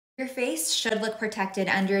Your face should look protected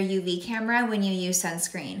under a UV camera when you use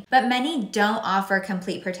sunscreen, but many don't offer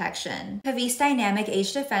complete protection. Havis Dynamic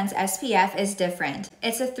Age Defense SPF is different.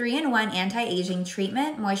 It's a 3-in-1 anti-aging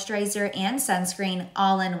treatment, moisturizer, and sunscreen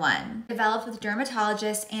all in one. Developed with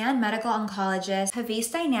dermatologists and medical oncologists,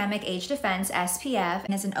 Havis Dynamic Age Defense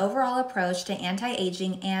SPF is an overall approach to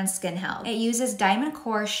anti-aging and skin health. It uses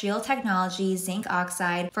DiamondCore Shield technology zinc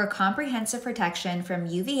oxide for comprehensive protection from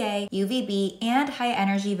UVA, UVB, and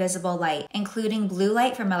high-energy visible light, including blue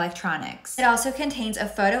light from electronics. It also contains a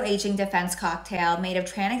photoaging defense cocktail made of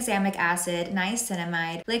tranexamic acid,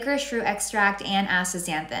 niacinamide, licorice root extract, and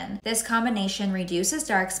astaxanthin. This combination reduces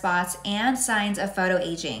dark spots and signs of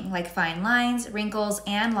photoaging, like fine lines, wrinkles,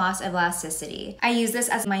 and loss of elasticity. I use this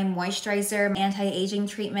as my moisturizer, anti-aging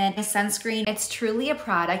treatment, my sunscreen. It's truly a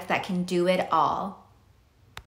product that can do it all.